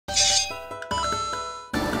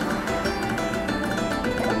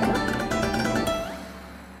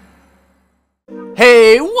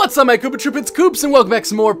What's up, my Koopa Troop? It's Koops, and welcome back to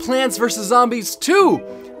some more Plants vs. Zombies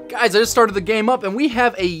 2. Guys, I just started the game up, and we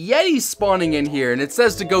have a Yeti spawning in here, and it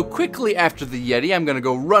says to go quickly after the Yeti. I'm gonna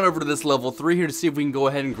go run over to this level 3 here to see if we can go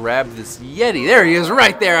ahead and grab this Yeti. There he is,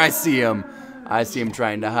 right there. I see him. I see him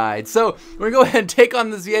trying to hide. So, we're gonna go ahead and take on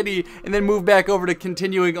this Yeti, and then move back over to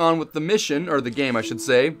continuing on with the mission, or the game, I should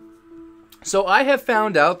say. So, I have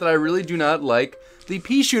found out that I really do not like the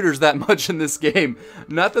pea shooters that much in this game.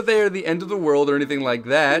 Not that they are the end of the world or anything like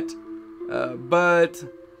that, but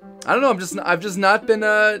I don't know. I've just not been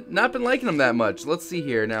liking them that much. Let's see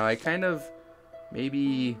here. Now I kind of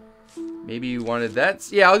maybe wanted that.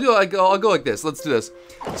 Yeah, I'll go like this. Let's do this.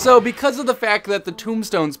 So because of the fact that the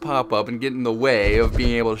tombstones pop up and get in the way of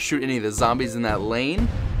being able to shoot any of the zombies in that lane,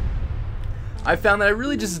 I found that I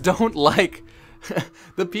really just don't like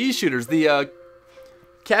the pea shooters. The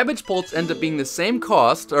cabbage pults end up being the same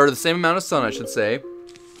cost, or the same amount of sun, I should say.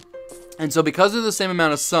 And so because of the same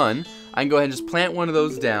amount of sun, I can go ahead and just plant one of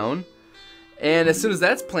those down. And as soon as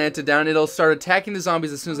that's planted down, it'll start attacking the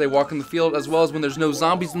zombies as soon as they walk in the field, as well as when there's no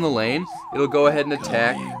zombies in the lane, it'll go ahead and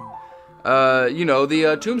attack, you know,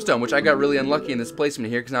 the tombstone, which I got really unlucky in this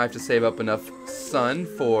placement here, because now I have to save up enough sun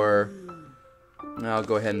for... I'll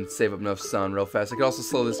go ahead and save up enough sun real fast. I can also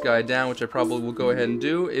slow this guy down, which I probably will go ahead and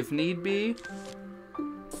do if need be.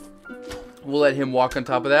 We'll let him walk on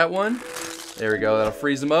top of that one. There we go, that'll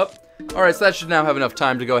freeze him up. Alright, so that should now have enough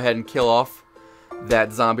time to go ahead and kill off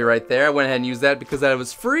that zombie right there. I went ahead and used that because that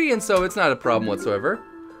was free, and so it's not a problem whatsoever.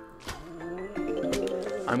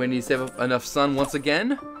 I'm going to need to save up enough sun once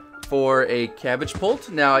again for a cabbage pult.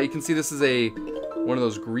 Now, you can see this is one of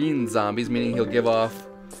those green zombies, meaning he'll give off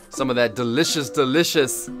some of that delicious,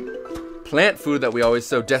 delicious plant food that we always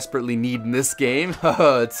so desperately need in this game.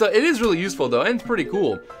 So it is really useful, though, and it's pretty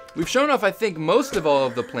cool. We've shown off, I think, most of all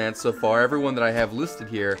of the plants so far. Everyone that I have listed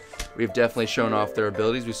here, we've definitely shown off their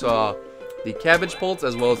abilities. We saw the cabbage pults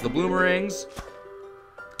as well as the bloomerangs,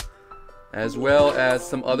 as well as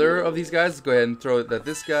some other of these guys. Let's go ahead and throw it at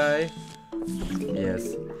this guy.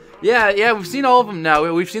 Yes. Yeah, we've seen all of them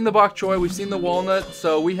now. We've seen the bok choy, we've seen the walnut,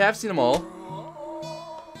 so we have seen them all.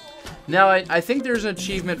 Now, I think there's an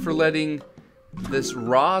achievement for letting this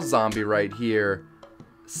raw zombie right here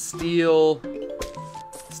steal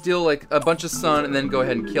like a bunch of sun and then go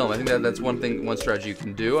ahead and kill him. I think that's one strategy you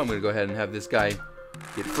can do. I'm gonna go ahead and have this guy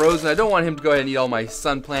get frozen. I don't want him to go ahead and eat all my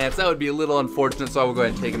sun plants. That would be a little unfortunate, so I will go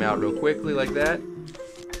ahead and take him out real quickly like that.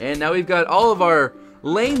 And now we've got all of our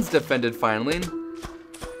lanes defended finally.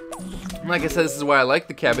 And like I said, this is why I like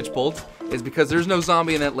the cabbage pults, is because there's no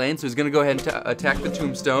zombie in that lane, so he's gonna go ahead and attack the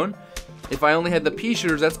tombstone. If I only had the pea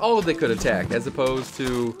shooters, that's all they could attack, as opposed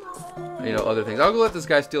to, you know, other things. I'll go let this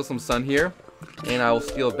guy steal some sun here, and I will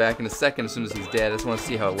steal it back in a second as soon as he's dead. I just want to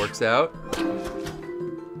see how it works out.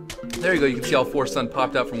 There you go. You can see all 4 sun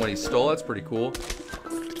popped out from what he stole. That's pretty cool.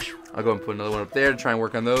 I'll go and put another one up there to try and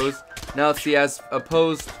work on those. Now let's see, as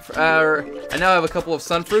opposed, I now have a couple of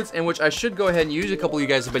sun fruits, in which I should go ahead and use. A couple of you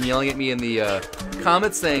guys have been yelling at me in the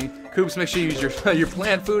comments saying, Koops, make sure you use your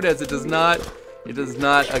plant food, as it does not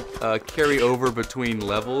carry over between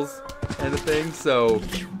levels kind of thing. So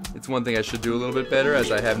it's one thing I should do a little bit better,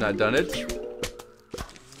 as I have not done it.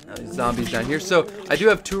 Zombies down here. So I do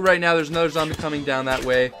have 2 right now. There's another zombie coming down that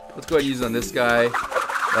way. Let's go ahead and use it on this guy.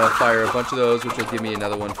 Fire a bunch of those, which will give me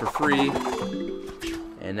another one for free.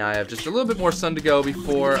 And now I have just a little bit more sun to go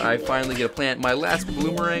before I finally get a plant. My last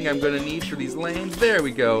bloomerang I'm going to need for these lanes. There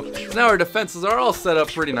we go. So now our defenses are all set up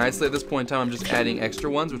pretty nicely. At this point in time, I'm just adding extra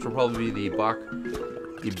ones, which will probably be the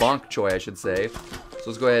bonk choy, I should say. So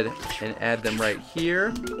let's go ahead and add them right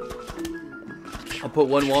here. I'll put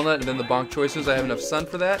 1 walnut and then the bonk choy as soon as I have enough sun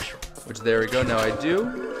for that, which there we go, now I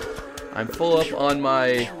do. I'm full up on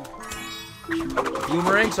my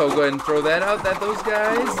bloomerang, so I'll go ahead and throw that out at those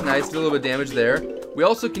guys. Nice, did a little bit of damage there. We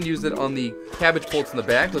also can use it on the cabbage pults in the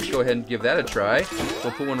back. Let's go ahead and give that a try.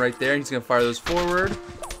 We'll put one right there, and he's going to fire those forward.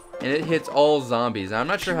 And it hits all zombies. Now, I'm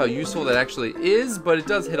not sure how useful that actually is, but it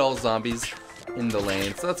does hit all zombies in the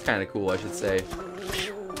lane, so that's kind of cool, I should say.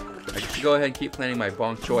 I should go ahead and keep planting my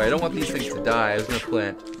bonk choy. I don't want these things to die. I was going to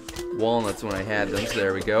plant walnuts when I had them, so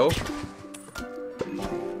there we go.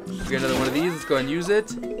 Get another one of these. Let's go ahead and use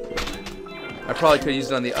it. I probably could have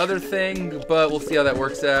used it on the other thing, but we'll see how that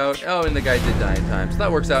works out. Oh, and the guy did die in time, so that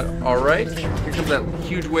works out alright. Here comes that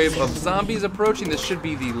huge wave of zombies approaching. This should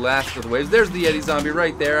be the last of the waves. There's the Yeti zombie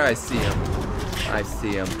right there. I see him. I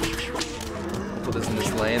see him. I'll put this in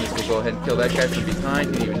this lane. This will go ahead and kill that guy from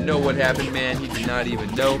behind. He didn't even know what happened, man. He did not even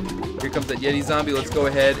know. Here comes that Yeti zombie. Let's go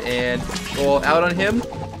ahead and go all out on him.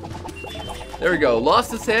 There we go.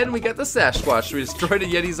 Lost his head, and we got the Sasquatch. So we destroyed a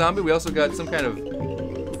Yeti zombie. We also got some kind of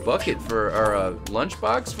bucket for our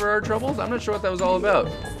lunchbox for our troubles. I'm not sure what that was all about.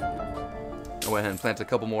 I went ahead and planted a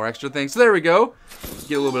couple more extra things. So there we go.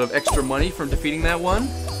 Get a little bit of extra money from defeating that one.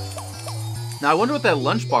 Now I wonder what that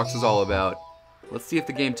lunchbox is all about. Let's see if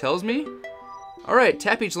the game tells me. Alright,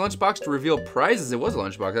 tap each lunchbox to reveal prizes. It was a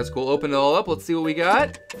lunchbox. That's cool. Open it all up. Let's see what we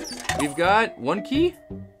got. We've got one key.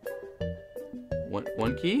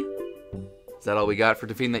 One key. Is that all we got for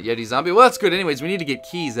defeating that Yeti zombie? Well, that's good. Anyways, we need to get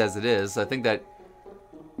keys as it is. I think that...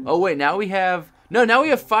 Oh, wait. Now we have... No, now we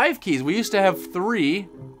have 5 keys. We used to have 3.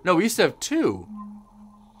 No, we used to have 2.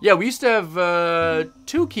 Yeah, we used to have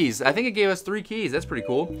 2 keys. I think it gave us 3 keys. That's pretty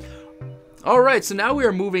cool. Alright, so now we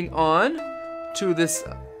are moving on to this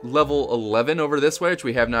level 11 over this way, which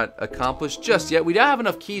we have not accomplished just yet. We don't have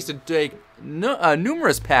enough keys to take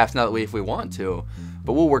numerous paths now that if we want to.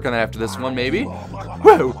 But we'll work on that after this one, maybe.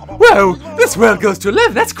 Whoa, whoa, this world goes to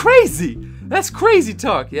 11. That's crazy. That's crazy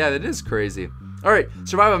talk. Yeah, that is crazy. Alright,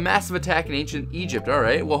 survive a massive attack in ancient Egypt.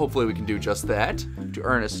 Alright, well, hopefully we can do just that to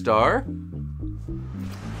earn a star.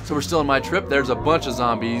 So we're still on my trip. There's a bunch of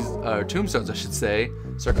zombies, tombstones, I should say.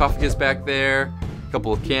 Sarcophagus back there. A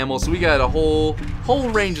couple of camels. So we got a whole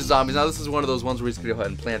range of zombies. Now, this is one of those ones where we're just going to go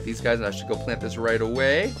ahead and plant these guys. And I should go plant this right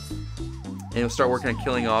away. And we'll start working on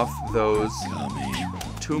killing off those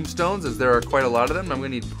tombstones, as there are quite a lot of them. I'm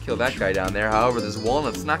going to need to kill that guy down there. However, this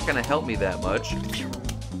walnut's not going to help me that much.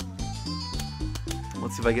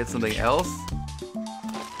 Let's see if I get something else.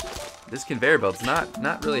 This conveyor belt's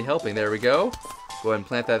not really helping. There we go. Go ahead and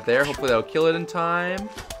plant that there. Hopefully that'll kill it in time.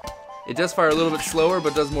 It does fire a little bit slower,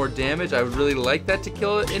 but does more damage. I would really like that to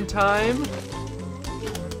kill it in time.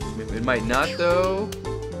 It might not, though.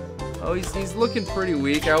 Oh, he's looking pretty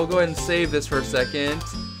weak. I will go ahead and save this for a second.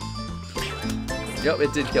 Yep,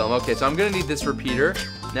 it did kill him. Okay, so I'm going to need this repeater.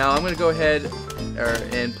 Now I'm going to go ahead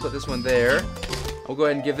and put this one there. We'll go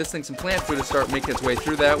ahead and give this thing some plant food to start making its way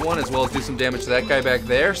through that one, as well as do some damage to that guy back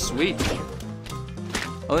there. Sweet.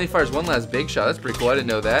 Only fires one last big shot. That's pretty cool. I didn't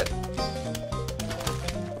know that.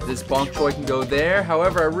 This bonk choy can go there.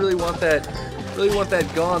 However, I really want that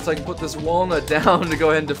gone so I can put this walnut down to go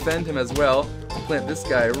ahead and defend him as well. Plant this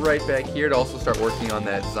guy right back here to also start working on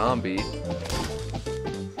that zombie.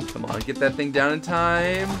 Come on, get that thing down in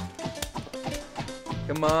time.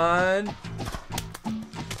 Come on.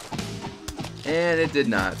 And it did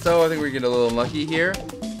not. So I think we're getting a little unlucky here.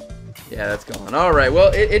 Yeah, that's gone. Alright,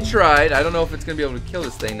 well, it tried. I don't know if it's going to be able to kill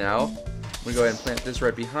this thing now. I'm going to go ahead and plant this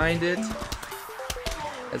right behind it.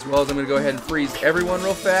 As well as I'm going to go ahead and freeze everyone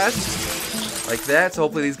real fast. Like that. So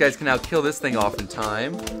hopefully these guys can now kill this thing off in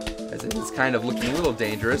time. As it's kind of looking a little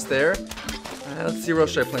dangerous there. Let's see where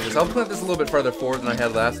else should I plant this. I'll plant this a little bit farther forward than I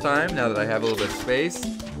had last time, now that I have a little bit of space.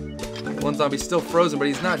 One zombie's still frozen, but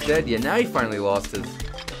he's not dead yet. Now he finally lost his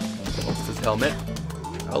helmet.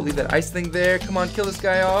 I'll leave that ice thing there. Come on, kill this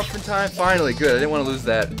guy off in time. Finally, good. I didn't want to lose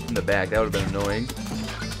that in the back. That would have been annoying.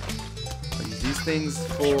 I'll use these things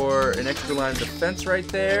for an extra line of defense right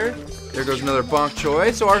there. There goes another bonk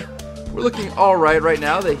choy. So we're looking all right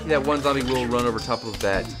now. That one zombie will run over top of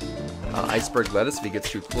that iceberg lettuce if he gets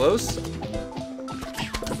too close.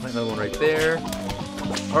 Plant another one right there.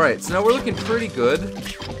 All right, so now we're looking pretty good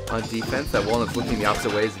on defense. That walnut's looking the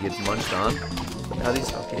opposite way as he gets munched on. Now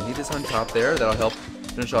these, okay, need this on top there. That'll help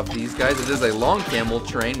finish off these guys. It is a long camel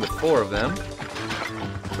train with 4 of them.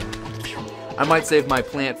 I might save my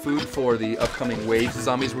plant food for the upcoming waves of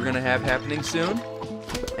zombies we're going to have happening soon.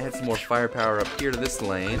 Add some more firepower up here to this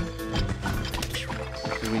lane.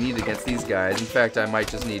 We need it against these guys. In fact, I might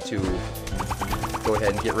just need to go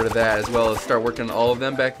ahead and get rid of that, as well as start working on all of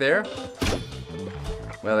them back there.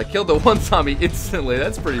 Well, I killed the one zombie instantly.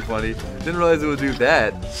 That's pretty funny. Didn't realize it would do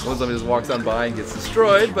that. One zombie just walks on by and gets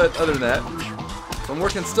destroyed, but other than that. So I'm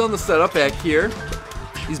working still in the setup back here.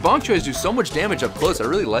 These bonk choys do so much damage up close. I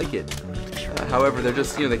really like it. However, they're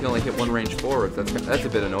just, they can only hit one range forward. That's a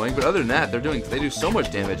bit annoying. But other than that, they do so much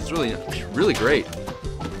damage. It's really great.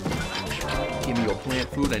 Give me your plant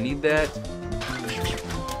food. I need that.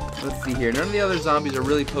 Let's see here. None of the other zombies are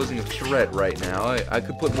really posing a threat right now. I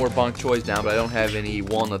could put more bonk choys down, but I don't have any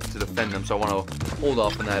walnuts to defend them, so I want to hold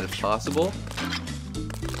off on that if possible.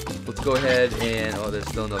 Let's go ahead and... Oh, there's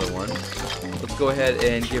still another one. Let's go ahead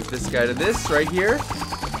and give this guy to this right here.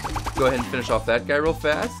 Go ahead and finish off that guy real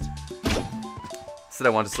fast. I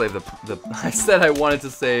wanted to save I said I wanted to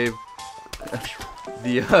save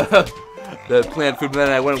the plant food, but then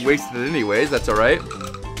I went and wasted it anyways. That's alright.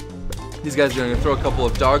 These guys are going to throw a couple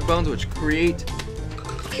of dog bones, which create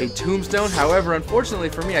a tombstone. However, unfortunately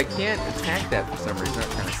for me, I can't attack that for some reason. That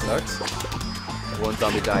kind of sucks. One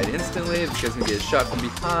zombie died instantly. This guy's going to get shot from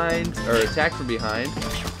behind, or attacked from behind.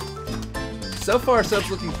 So far, setup's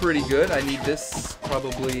looking pretty good. I need this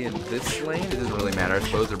probably in this lane. It doesn't really matter, I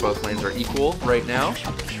suppose. They're both lanes are equal right now.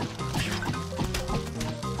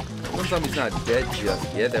 One zombie's not dead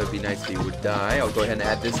just yet. That would be nice if he would die. I'll go ahead and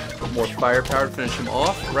add this more firepower to finish him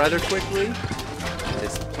off rather quickly.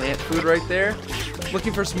 This plant food right there.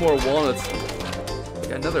 Looking for some more walnuts.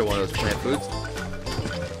 Got another one of those plant foods.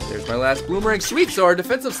 There's my last boomerang. Sweet, so our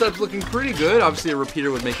defensive setup's looking pretty good. Obviously a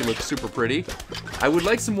repeater would make it look super pretty. I would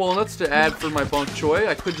like some walnuts to add for my bok choy.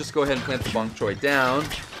 I could just go ahead and plant the bok choy down.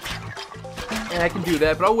 And I can do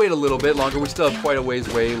that, but I'll wait a little bit longer. We still have quite a ways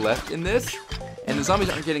way left in this. And the zombies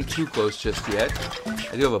aren't getting too close just yet.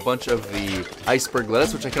 I do have a bunch of the iceberg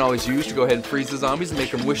lettuce, which I can always use to go ahead and freeze the zombies and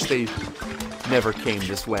make them wish they never came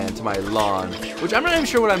this way into my lawn. Which I'm not even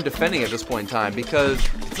sure what I'm defending at this point in time, because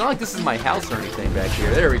it's not like this is my house or anything back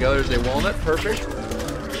here. There we go, there's a walnut, perfect.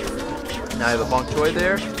 Now I have a bok choy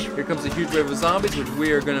there. Here comes a huge wave of zombies, which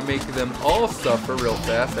we are gonna make them all suffer real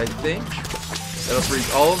fast, I think. That'll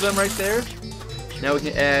freeze all of them right there. Now we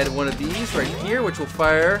can add one of these right here, which will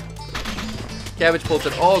fire cabbage pulp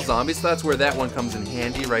at all zombies, so that's where that one comes in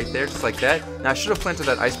handy right there, just like that. Now I should have planted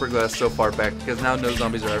that iceberg lettuce so far back, because now no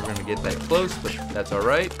zombies are ever going to get that close, but that's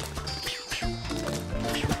alright.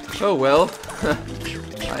 Oh well.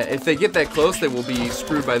 If they get that close, they will be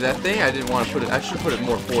screwed by that thing. I didn't want to put it, I should have put it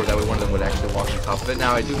more forward, that way one of them would actually walk on top of it.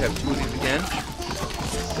 Now I do have two of these again.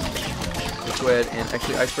 Let's go ahead and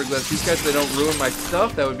actually iceberg lettuce these guys so they don't ruin my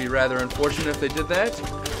stuff. That would be rather unfortunate if they did that.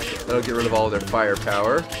 That'll get rid of all of their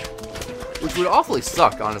firepower. Which would awfully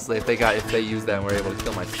suck, honestly, if they used that and were able to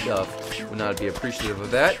kill my stuff. Would not be appreciative of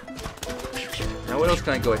that. Now, what else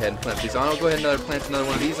can I go ahead and plant these on? I'll go ahead and plant another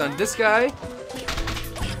one of these on this guy.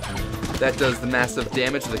 That does the massive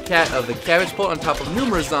damage to the cabbage pulp on top of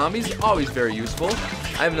numerous zombies. Always very useful.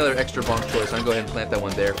 I have another extra bok choy, so I'm going to go ahead and plant that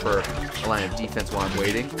one there for a line of defense while I'm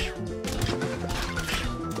waiting.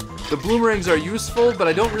 The bloomerangs are useful, but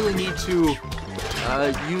I don't really need to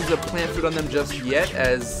use a plant food on them just yet,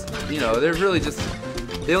 as you know, they're really just,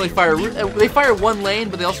 they fire one lane,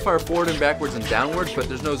 but they also fire forward and backwards and downwards, but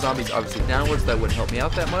there's no zombies obviously downwards, so that wouldn't help me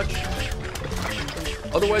out that much.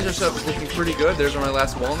 Otherwise our setup is looking pretty good. There's my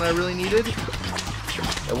last walnut I really needed.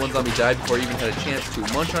 That one zombie died before he even had a chance to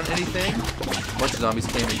munch on anything. A bunch of zombies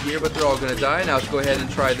came in here, but they're all gonna die. Now let's go ahead and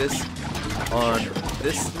try this on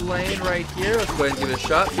this lane right here. Let's go ahead and give it a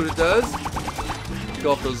shot, see what it does.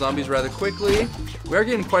 Kill off those zombies rather quickly. We are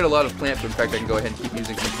getting quite a lot of plant food. In fact, I can go ahead and keep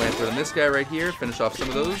using some plant food on this guy right here. Finish off some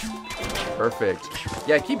of those. Perfect.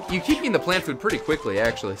 Yeah, you keep getting the plant food pretty quickly,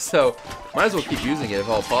 actually. So, might as well keep using it if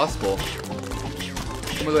all possible.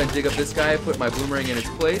 I'm gonna go ahead and dig up this guy, put my boomerang in its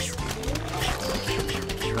place.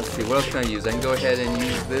 Let's see, what else can I use? I can go ahead and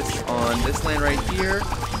use this on this lane right here.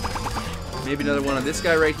 Maybe another one on this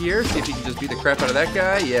guy right here. See if he can just beat the crap out of that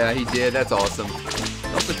guy. Yeah, he did. That's awesome.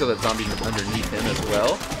 Also kill that zombie underneath him as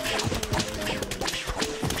well.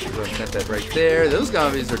 Go ahead and set that right there. Those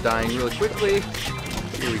zombies are dying really quickly.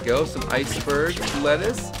 Here we go. Some iceberg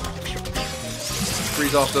lettuce.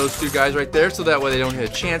 Freeze off those two guys right there, so that way they don't get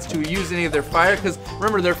a chance to use any of their fire, because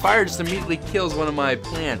remember, their fire just immediately kills one of my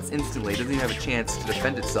plants instantly. It doesn't even have a chance to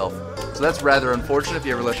defend itself. So that's rather unfortunate if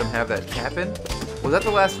you ever let them have that happen. Was that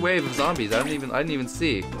the last wave of zombies? I didn't even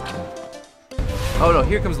see. Oh no,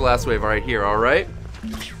 here comes the last wave right here, alright.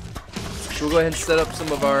 So we'll go ahead and set up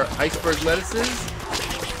some of our iceberg lettuces.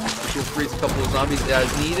 We'll freeze a couple of zombies as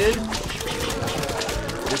needed.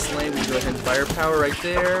 This lane, we can go ahead and firepower right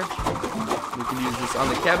there. We can use this on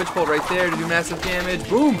the cabbage pulp right there to do massive damage.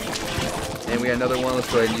 Boom! And we got another one.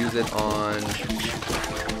 Let's go ahead and use it on,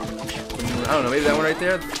 I don't know, maybe that one right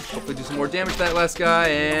there. Hopefully do some more damage to that last guy.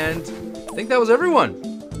 And I think that was everyone.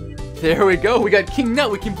 There we go. We got King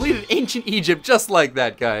Nut. We completed Ancient Egypt just like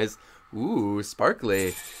that, guys. Ooh,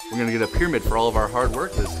 sparkly. We're going to get a pyramid for all of our hard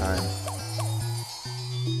work this time.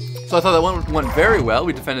 So I thought that went very well.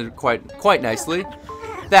 We defended it quite nicely.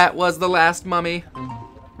 That was the last mummy.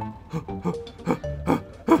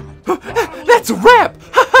 That's a wrap!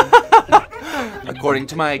 According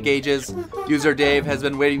to my gauges, user Dave has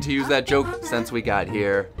been waiting to use that joke since we got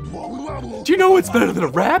here. Do you know what's better than a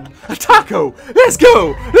wrap? A taco! Let's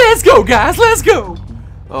go! Let's go, guys! Let's go!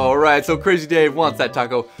 Alright, so Crazy Dave wants that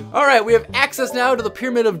taco. Alright, we have access now to the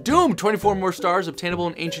Pyramid of Doom. 24 more stars obtainable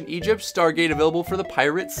in Ancient Egypt. Stargate available for the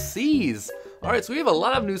Pirate Seas. Alright, so we have a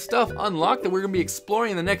lot of new stuff unlocked that we're going to be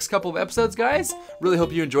exploring in the next couple of episodes, guys. Really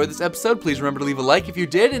hope you enjoyed this episode. Please remember to leave a like if you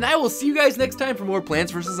did, and I will see you guys next time for more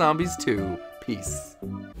Plants vs. Zombies 2. Peace.